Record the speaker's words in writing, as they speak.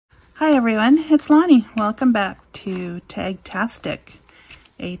Hi everyone, it's Lonnie. Welcome back to Tag-tastic,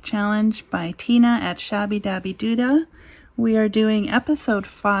 a challenge by Tina at Shabbydabbydoodah. We are doing episode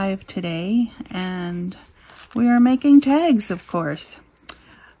 5 today, and we are making tags, of course.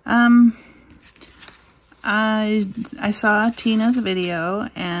 I saw Tina's video,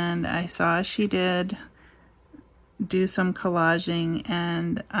 and I saw she did do some collaging,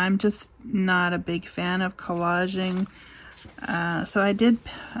 and I'm just not a big fan of collaging. So I did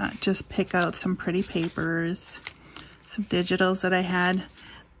just pick out some pretty papers, some digitals that I had.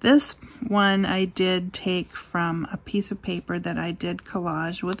 This one I did take from a piece of paper that I did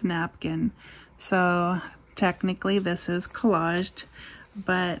collage with napkin. So technically this is collaged,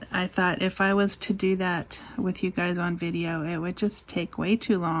 but I thought if I was to do that with you guys on video, it would just take way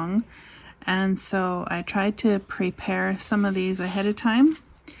too long. And so I tried to prepare some of these ahead of time,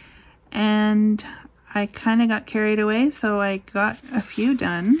 and I kind of got carried away, so I got a few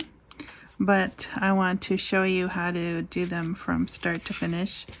done, but I want to show you how to do them from start to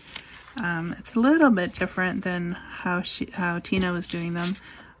finish. It's a little bit different than how Tina was doing them,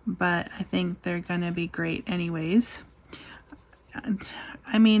 but I think they're gonna be great anyways.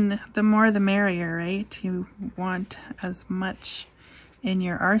 I mean, the more the merrier, right? You want as much in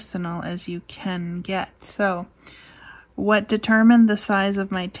your arsenal as you can get. So what determined the size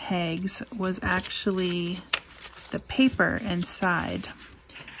of my tags was actually the paper inside.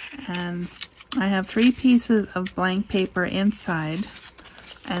 And I have 3 pieces of blank paper inside,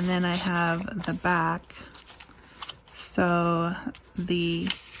 and then I have the back. So the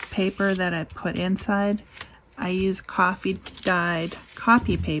paper that I put inside, I use coffee-dyed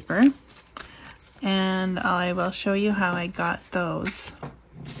copy paper, and I will show you how I got those.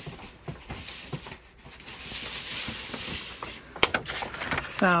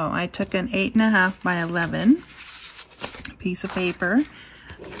 So I took an 8.5 by 11 piece of paper,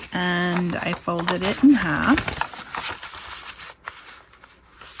 and I folded it in half.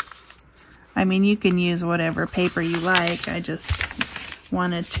 I mean, you can use whatever paper you like. I just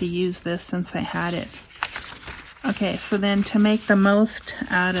wanted to use this since I had it. Okay, so then to make the most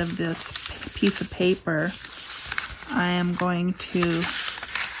out of this piece of paper, I am going to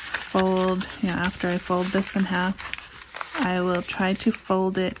fold, after I fold this in half, I will try to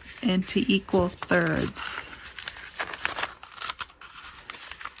fold it into equal thirds.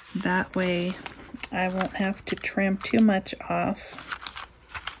 That way I won't have to trim too much off.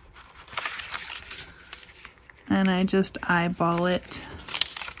 And I just eyeball it.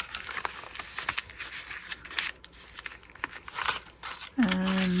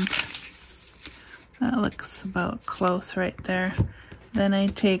 And that looks about close right there. Then I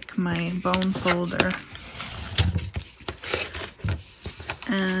take my bone folder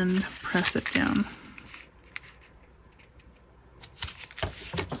and press it down.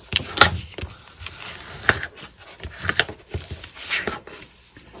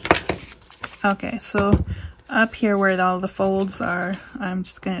 Okay, so up here where all the folds are, I'm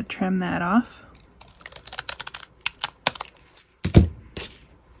just going to trim that off.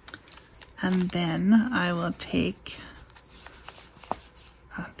 And then I will take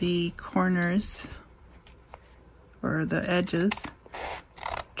the corners, or the edges,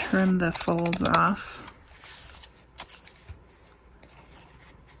 trim the folds off.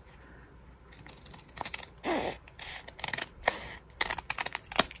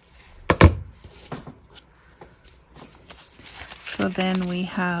 So then we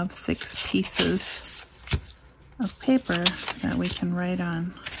have 6 pieces of paper that we can write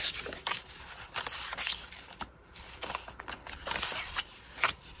on.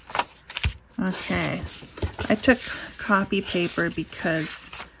 Okay, I took copy paper because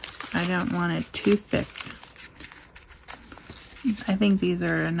I don't want it too thick. I think these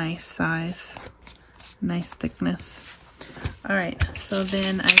are a nice size, nice thickness. Alright, so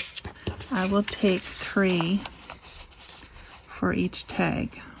then I will take 3 for each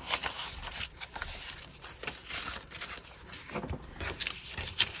tag.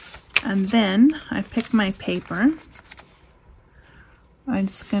 And then I pick my paper. I'm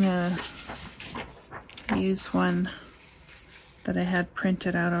just gonna use one that I had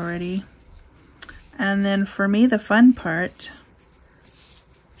printed out already. And then for me, the fun part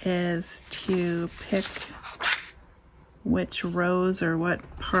is to pick which rows or what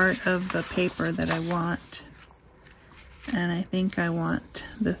part of the paper that I want. And I think I want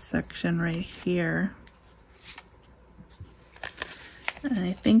this section right here. And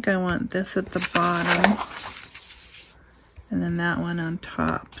I think I want this at the bottom, and then that one on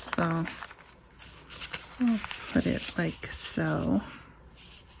top. So I'll put it like so.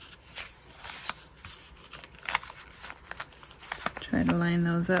 Try to line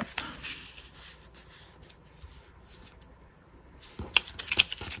those up.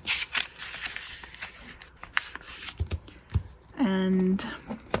 And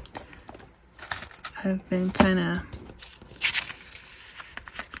I've been kind of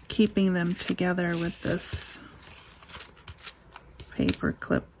keeping them together with this paper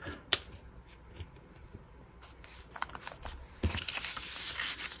clip.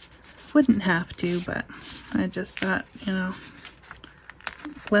 Wouldn't have to, but I just thought, you know,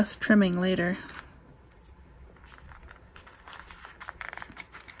 less trimming later.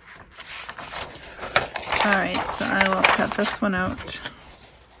 Alright, so I will cut this one out.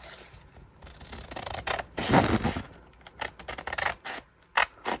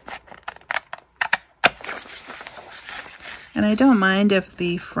 And I don't mind if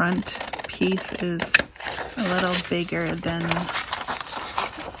the front piece is a little bigger than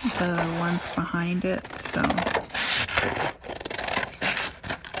the ones behind it, so.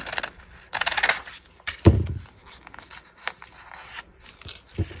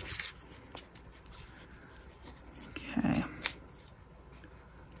 Okay.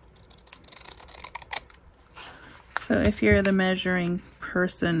 So if you're the measuring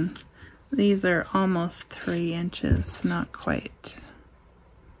person, these are almost 3 inches, not quite.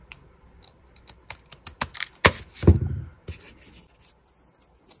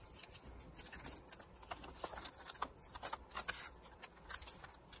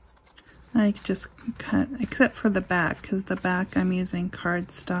 I just cut, except for the back, because the back I'm using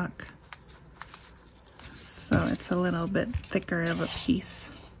cardstock, so it's a little bit thicker of a piece.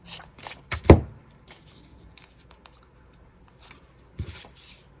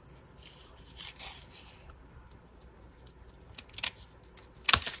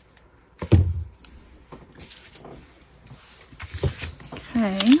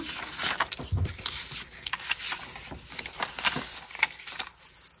 Okay.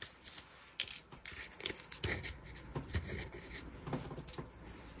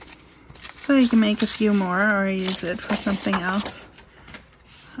 So you can make a few more or use it for something else.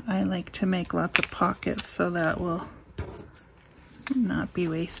 I like to make lots of pockets so that will not be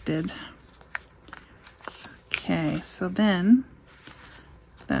wasted. Okay, so then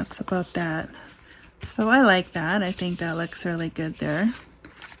that's about that. So I like that. I think that looks really good there.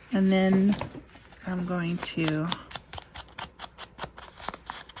 And then I'm going to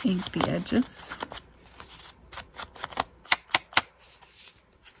ink the edges.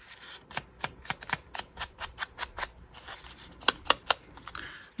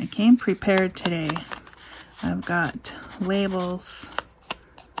 I came prepared today. I've got labels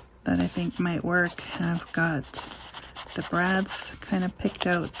that I think might work. I've got the brads kind of picked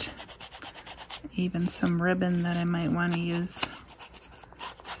out, even some ribbon that I might want to use.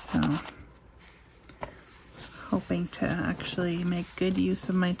 So, hoping to actually make good use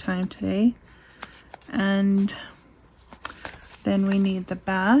of my time today. And then we need the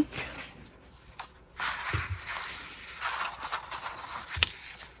back.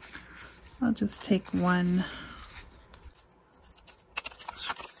 I'll just take one.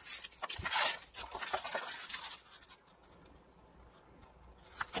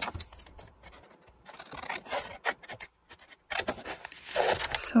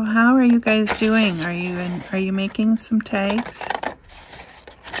 So how are you guys doing? Are you making some tags?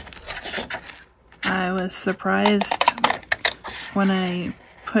 I was surprised when I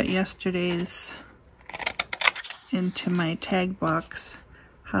put yesterday's into my tag box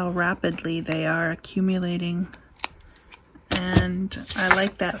how rapidly they are accumulating, and I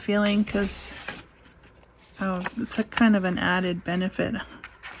like that feeling because it's a kind of an added benefit.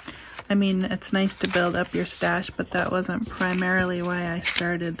 I mean, it's nice to build up your stash, but that wasn't primarily why I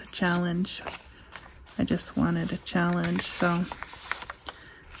started the challenge. I just wanted a challenge, so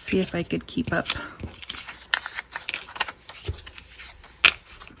see if I could keep up.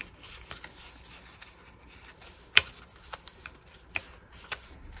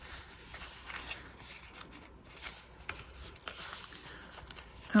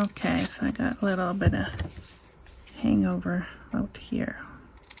 Okay, so I got a little bit of hangover out here.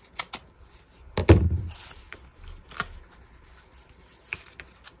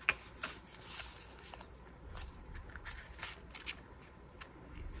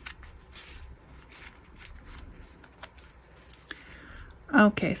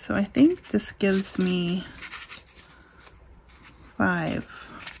 Okay, so I think this gives me 5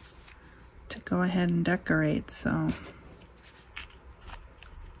 to go ahead and decorate, so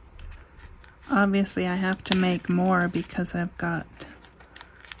obviously I have to make more because I've got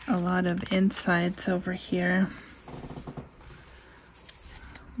a lot of insides over here.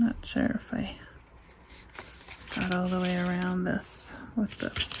 Not sure if I got that all the way around this with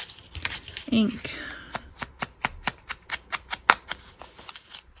the ink.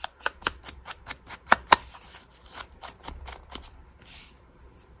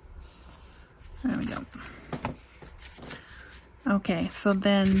 There we go. Okay, so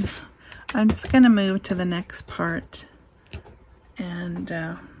then I'm just going to move to the next part and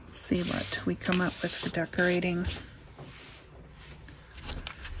see what we come up with for decorating.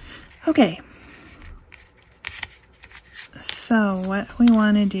 Okay, so what we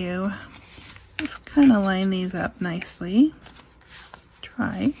want to do is kind of line these up nicely.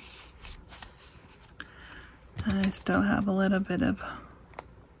 Try. I still have a little bit of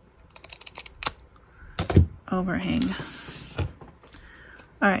overhang.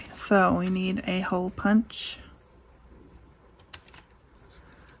 Alright, so we need a hole punch.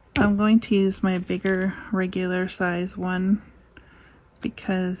 I'm going to use my bigger regular size one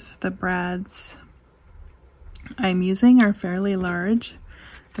because the brads I'm using are fairly large.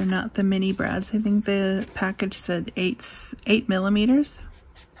 They're not the mini brads. I think the package said 8 millimeters.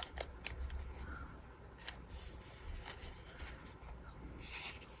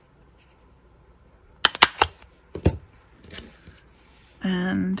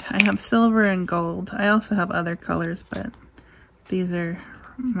 And I have silver and gold. I also have other colors, but these are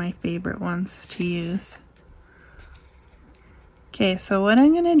my favorite ones to use. Okay, so what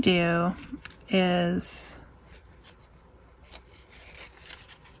I'm going to do is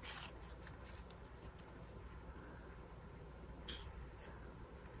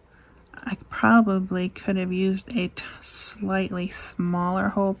I probably could have used a slightly smaller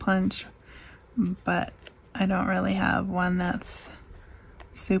hole punch, but I don't really have one that's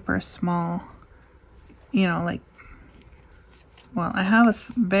super small, you know, like, well, I have a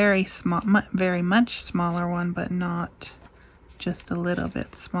very small, very much smaller one, but not just a little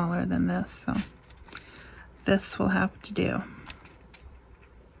bit smaller than this, so this will have to do.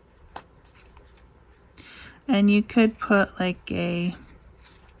 And you could put like a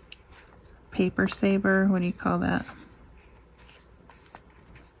paper saver, what do you call that?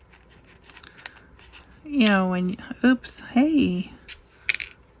 You know, when you, oops, hey.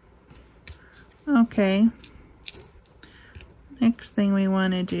 Okay, next thing we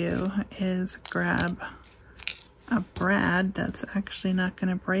want to do is grab a brad that's actually not going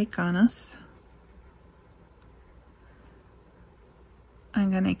to break on us.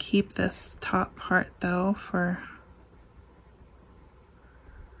 I'm going to keep this top part though for,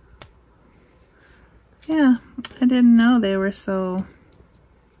 yeah, I didn't know they were so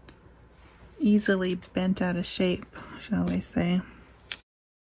easily bent out of shape, shall we say.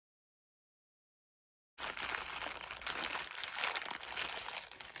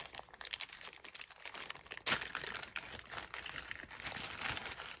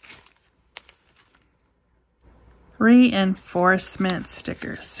 Reinforcement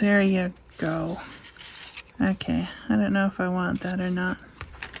stickers. There you go. Okay, I don't know if I want that or not.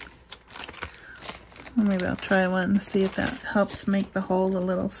 Maybe I'll try one and see if that helps make the hole a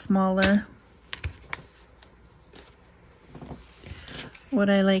little smaller. What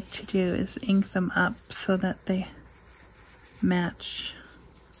I like to do is ink them up so that they match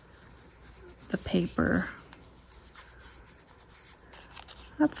the paper.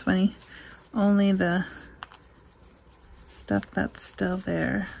 That's funny. Only the stuff that's still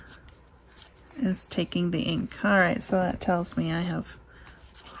there is taking the ink. Alright, so that tells me I have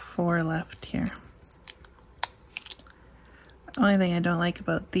 4 left here. The only thing I don't like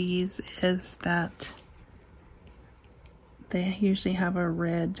about these is that they usually have a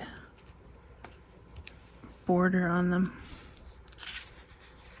red border on them.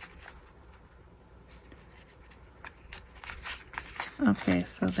 Okay,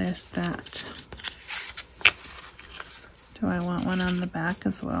 so there's that. Do I want one on the back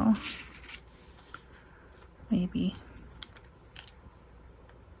as well? Maybe.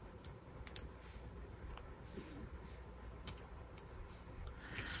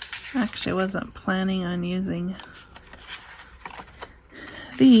 Actually, I wasn't planning on using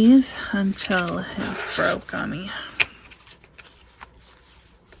these until it broke on me.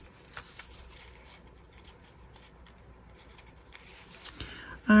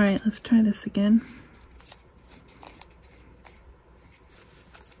 Alright, let's try this again.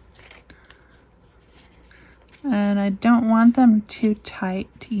 And I don't want them too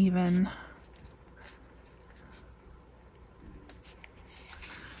tight even,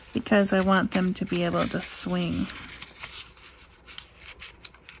 because I want them to be able to swing.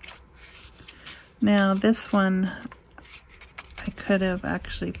 Now this one I could have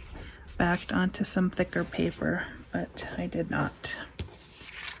actually backed onto some thicker paper, but I did not.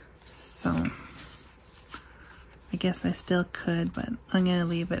 So guess I still could, but I'm going to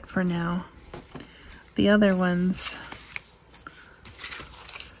leave it for now. The other ones,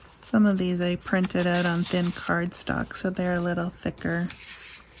 some of these I printed out on thin cardstock, so they're a little thicker.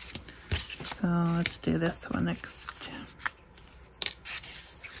 So let's do this one next.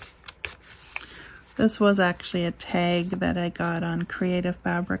 This was actually a tag that I got on Creative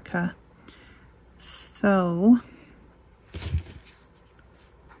Fabrica. So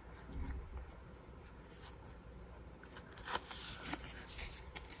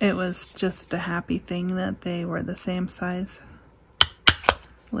it was just a happy thing that they were the same size.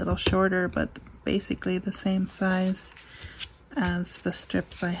 A little shorter, but basically the same size as the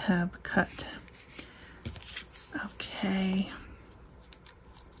strips I have cut. Okay.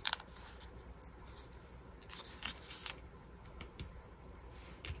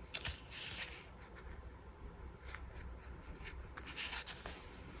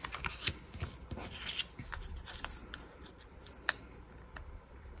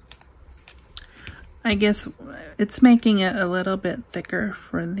 I guess it's making it a little bit thicker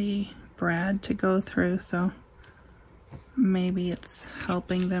for the brad to go through, so maybe it's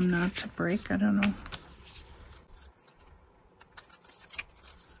helping them not to break. I don't know.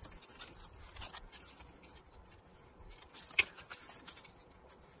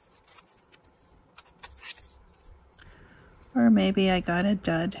 Or maybe I got a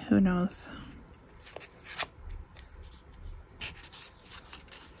dud, who knows.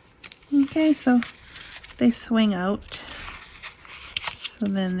 Okay, so they swing out, so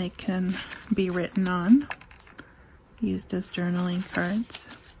then they can be written on, used as journaling cards.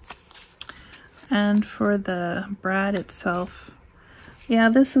 And for the brad itself, yeah,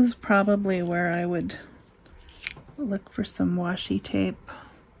 this is probably where I would look for some washi tape.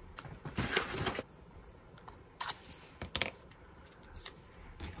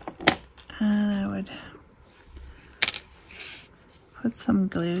 And I would put some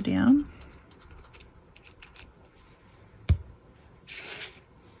glue down.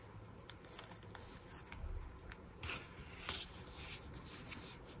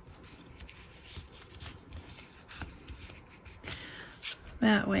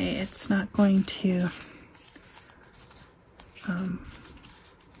 That way it's not going to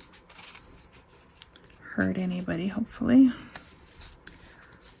hurt anybody, hopefully.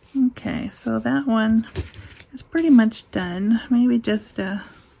 Okay, so that one is pretty much done. Maybe just a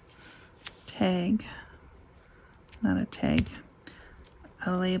tag, not a tag,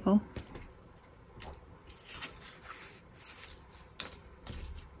 a label.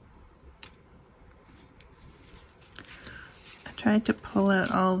 I tried to pull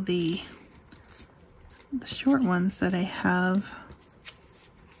out all the short ones that I have.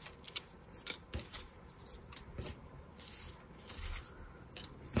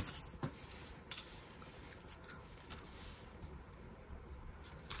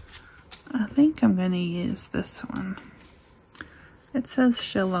 I think I'm going to use this one. It says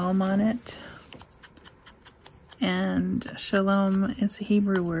shalom on it, and shalom is a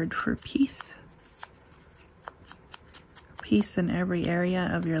Hebrew word for peace. Peace in every area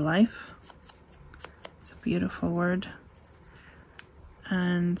of your life. It's a beautiful word.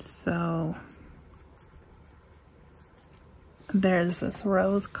 And so there's this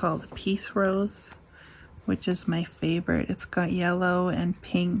rose called Peace Rose, which is my favorite. It's got yellow and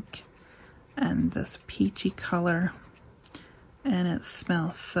pink and this peachy color, and it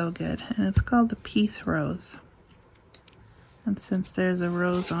smells so good, and it's called the Peace Rose. And since there's a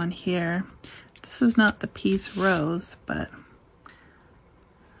rose on here, this is not the Peace Rose, but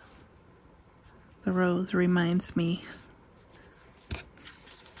the rose reminds me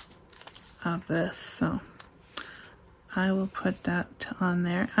of this, so I will put that on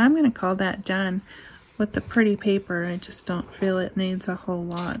there. I'm going to call that done with the pretty paper. I just don't feel it needs a whole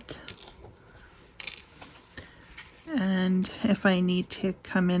lot. And if I need to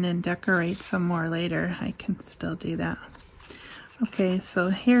come in and decorate some more later, I can still do that. Okay, so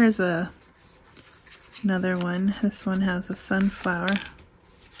here's another one. This one has a sunflower.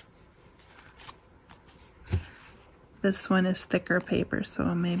 This one is thicker paper,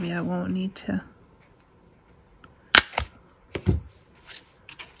 so maybe I won't need to.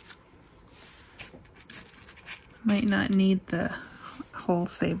 Might not need the hole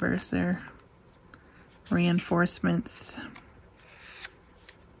savers there. Reinforcements.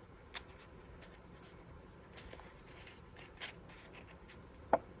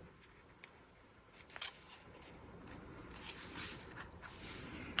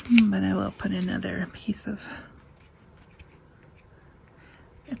 But I will put another piece of.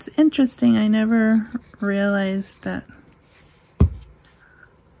 It's interesting, I never realized that.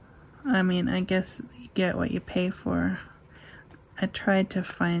 I mean, I guess get what you pay for. I tried to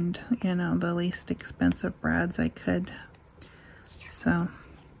find, you know, the least expensive brads I could. So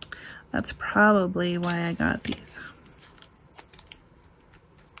that's probably why I got these.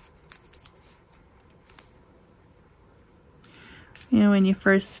 You know, when you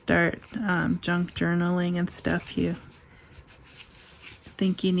first start junk journaling and stuff, you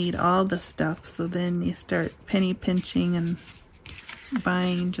think you need all the stuff, so then you start penny pinching and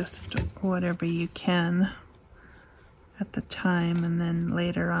buying just whatever you can at the time, and then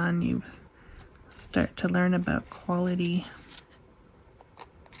later on you start to learn about quality.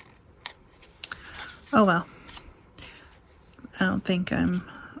 Oh well, I don't think I'm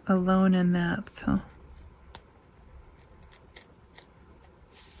alone in that, so.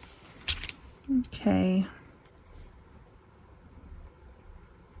 Okay.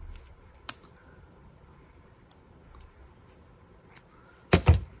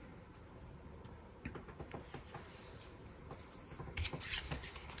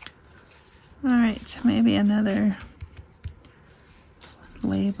 All right, maybe another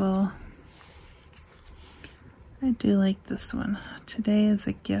label. I do like this one. Today is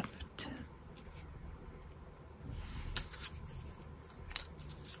a gift.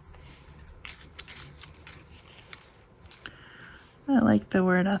 I like the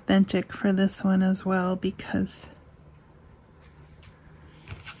word authentic for this one as well, because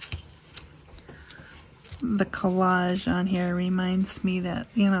the collage on here reminds me that,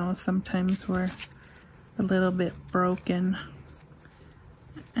 you know, sometimes we're a little bit broken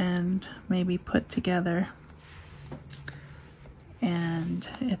and maybe put together, and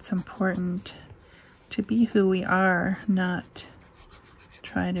it's important to be who we are, not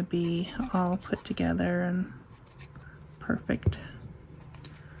try to be all put together and perfect.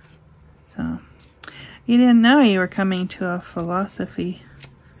 So, you didn't know you were coming to a philosophy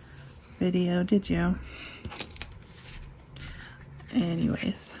video, did you?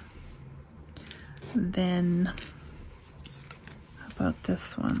 Anyways, then how about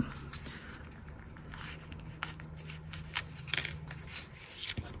this one?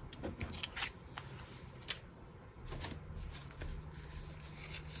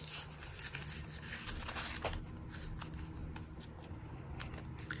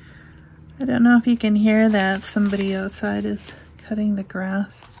 I don't know if you can hear that. Somebody outside is cutting the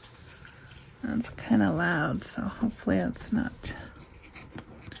grass. That's kind of loud, so hopefully it's not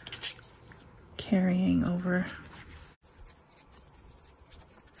carrying over.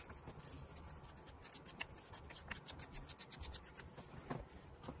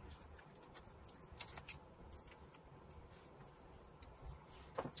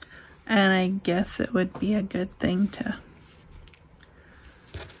 And I guess it would be a good thing to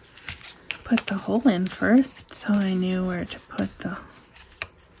put the hole in first, so I knew where to put the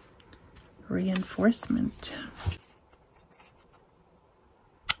reinforcement.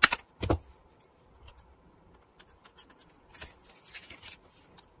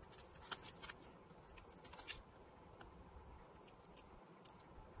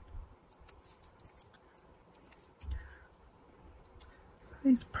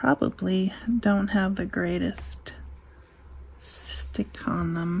 These probably don't have the greatest stick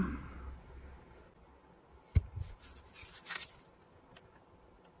on them.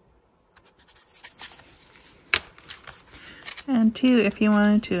 And too, if you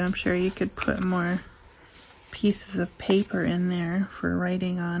wanted to, I'm sure you could put more pieces of paper in there for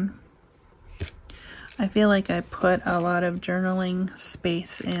writing on. I feel like I put a lot of journaling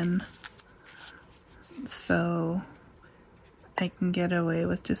space in, so I can get away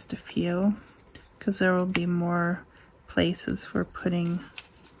with just a few, because there will be more places for putting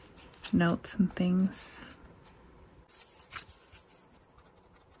notes and things.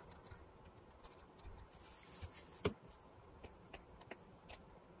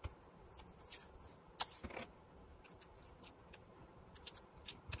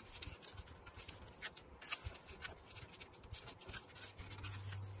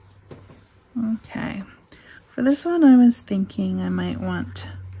 Okay, for this one I was thinking I might want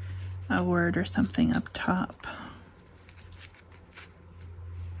a word or something up top.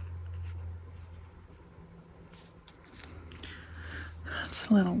 It's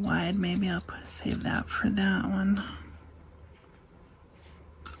a little wide, maybe I'll save that for that one.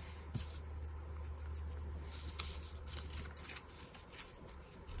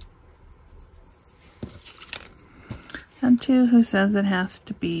 And two, who says it has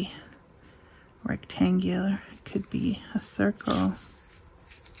to be rectangular? It could be a circle.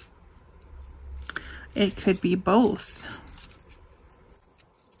 It could be both.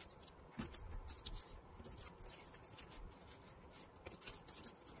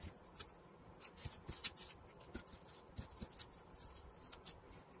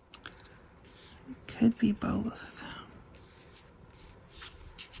 could be both.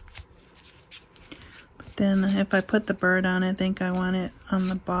 But then if I put the bird on, I think I want it on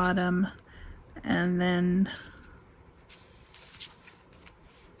the bottom, and then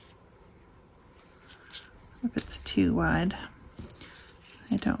if it's too wide,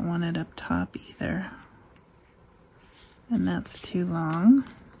 I don't want it up top either. And that's too long.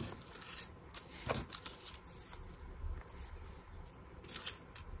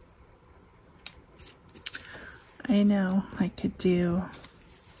 I know I could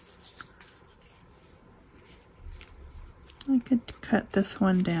cut this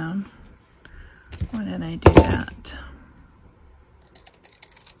one down. Why did I do that?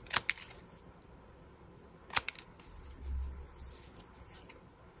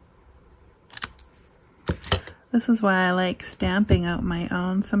 This is why I like stamping out my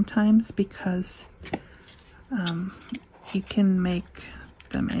own sometimes, because you can make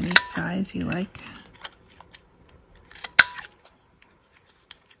them any size you like.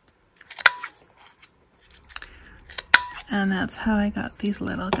 And that's how I got these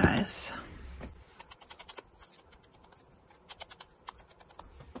little guys.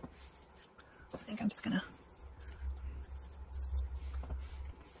 I think I'm just gonna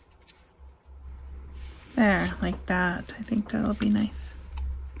there, like that. I think that'll be nice.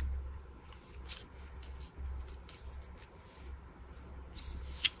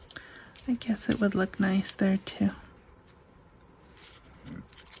 I guess it would look nice there too.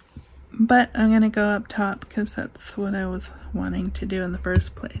 But I'm going to go up top because that's what I was wanting to do in the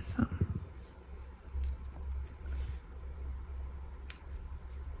first place. So.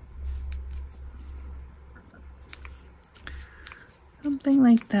 Something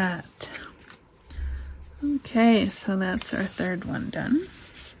like that. Okay, so that's our third one done.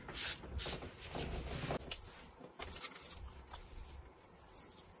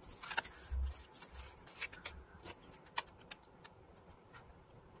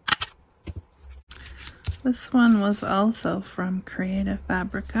 This one was also from Creative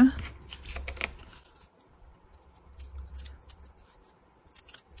Fabrica.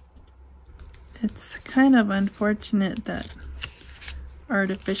 It's kind of unfortunate that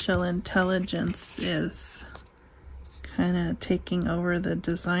artificial intelligence is kind of taking over the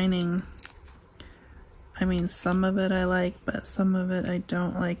designing. I mean, some of it I like, but some of it I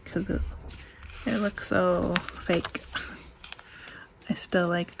don't like because it looks so fake. I still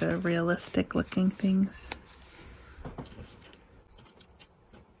like the realistic looking things.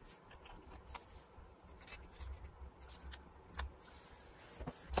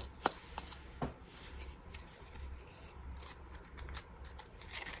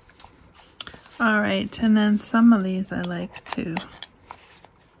 Alright, and then some of these I like to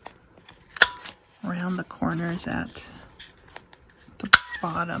round the corners at the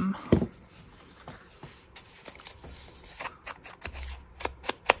bottom.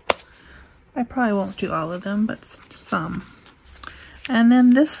 I probably won't do all of them, but some. And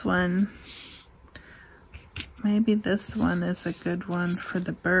then this one, maybe this one is a good one for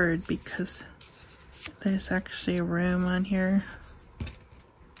the bird because there's actually room on here.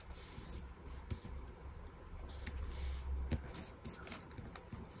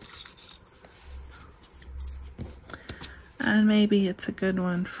 And maybe it's a good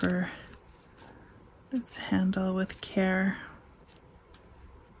one for this handle with care.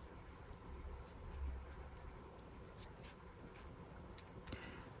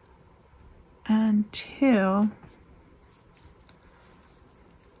 And two,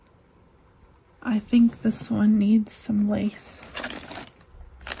 I think this one needs some lace.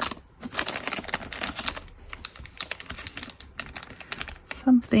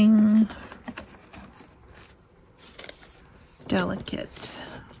 Something delicate.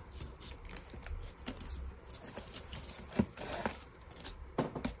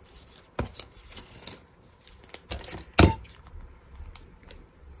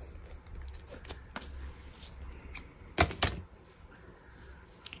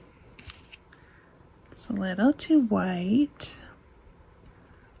 It's a little too white.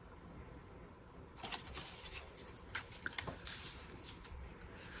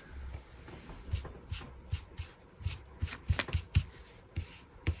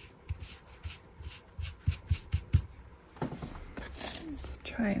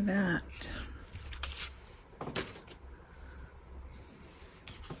 Try that.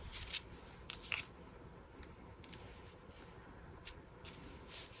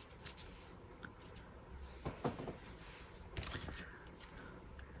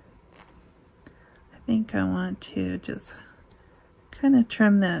 I think I want to just kind of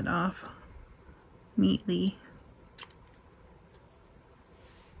trim that off neatly.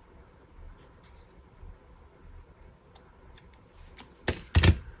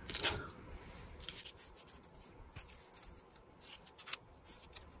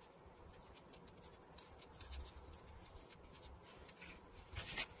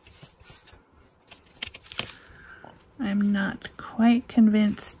 I'm not quite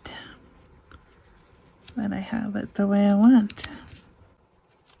convinced that I have it the way I want.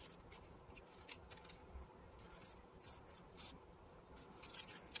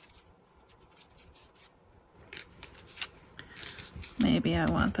 Maybe I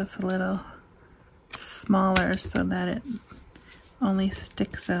want this a little smaller so that it only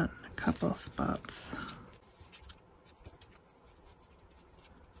sticks out in a couple spots.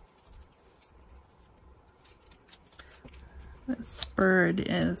 This bird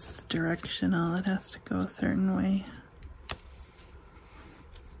is directional. It has to go a certain way.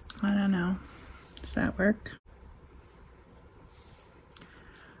 I don't know. Does that work?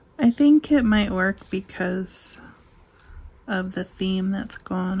 I think it might work because of the theme that's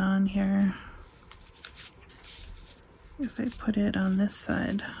going on here. If I put it on this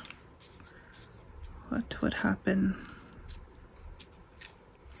side, what would happen?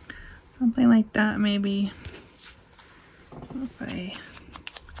 Something like that, maybe. If I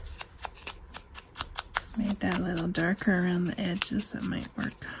made that a little darker around the edges, it might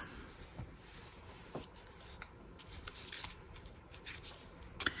work.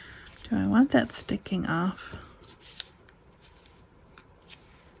 Do I want that sticking off?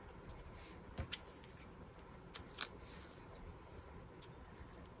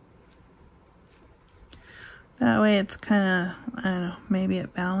 That way it's kind of, I don't know, maybe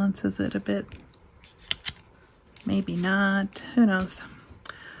it balances it a bit. Maybe not. Who knows?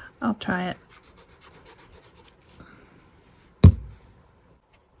 I'll try it.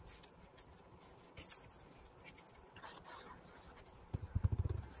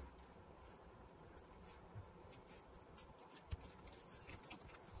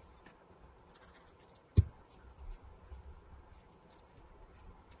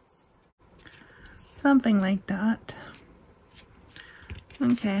 Something like that.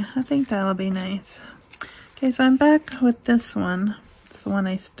 Okay, I think that'll be nice. Okay, so I'm back with this one. It's the one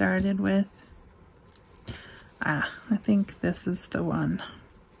I started with. I think this is the one.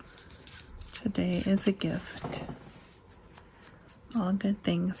 Today is a gift. All good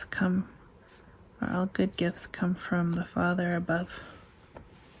things come, or all good gifts come from the Father above.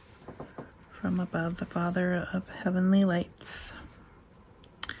 From above, the Father of heavenly lights.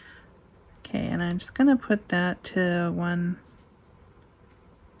 Okay, and I'm just gonna put that to one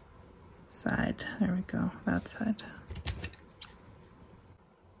side. There we go, that side.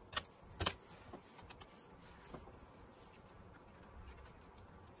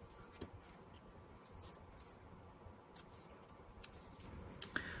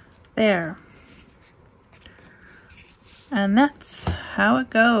 There. And that's how it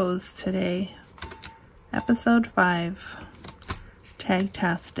goes today. Episode 5.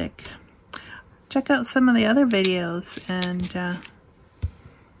 Tagtastic. Check out some of the other videos and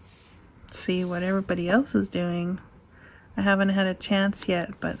see what everybody else is doing. I haven't had a chance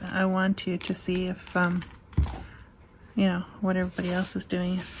yet, but I want to see if, you know, what everybody else is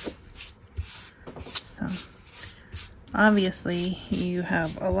doing. So, obviously, you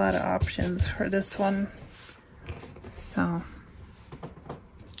have a lot of options for this one. So,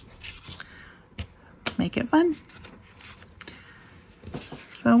 make it fun.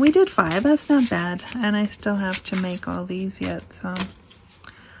 So we did 5, that's not bad, and I still have to make all these yet, so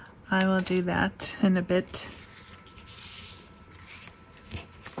I will do that in a bit.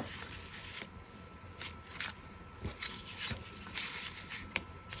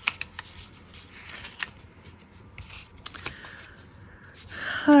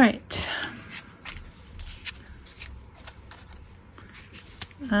 All right.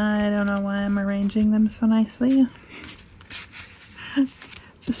 I don't know why I'm arranging them so nicely.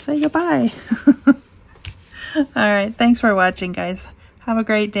 Just say goodbye. All right, thanks for watching, guys. Have a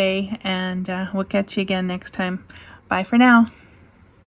great day, and we'll catch you again next time. Bye for now.